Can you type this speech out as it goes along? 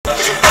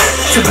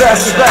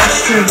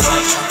Sebastian.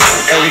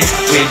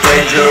 We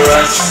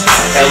dangerous.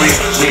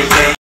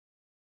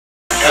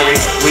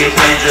 We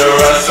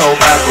dangerous. So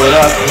backward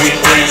up. We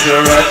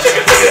dangerous.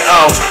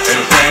 Oh,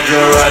 and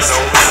dangerous.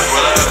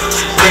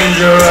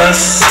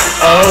 Dangerous.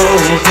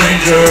 Oh,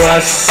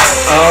 dangerous.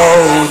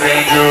 Oh,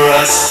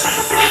 dangerous.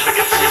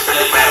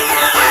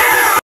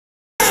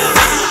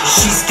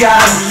 She's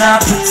got an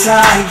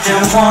appetite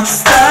that won't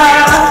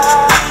stop.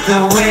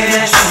 The way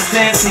that she's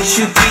dancing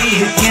should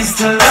be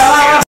against the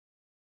law.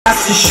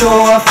 To show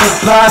off her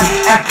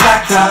body, act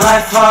like the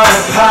life fall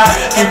apart,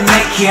 and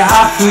make it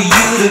hard for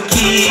you to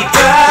keep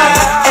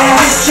up. And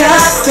it's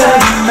just a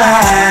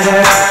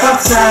matter of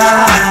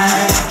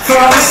time for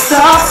the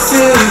stars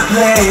to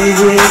play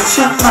with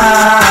your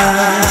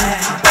mind.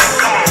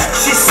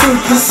 She's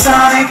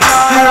supersonic,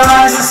 her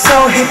eyes are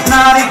so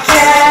hypnotic,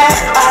 yeah.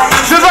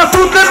 Je vois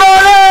toutes les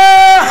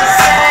voleurs.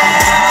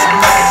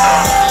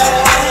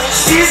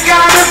 She's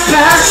got a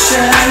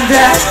passion,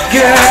 that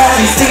girl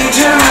is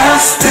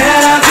dangerous.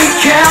 Better be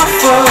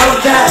careful,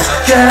 that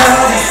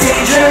girl is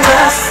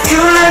dangerous.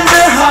 You learn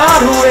the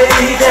hard way,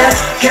 that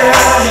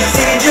girl is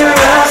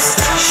dangerous.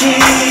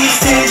 She's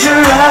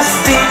dangerous,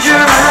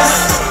 dangerous.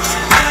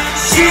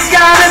 She's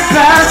got a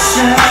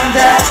passion,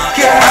 that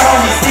girl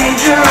is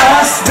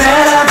dangerous.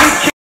 Better be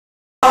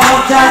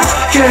careful, that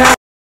girl.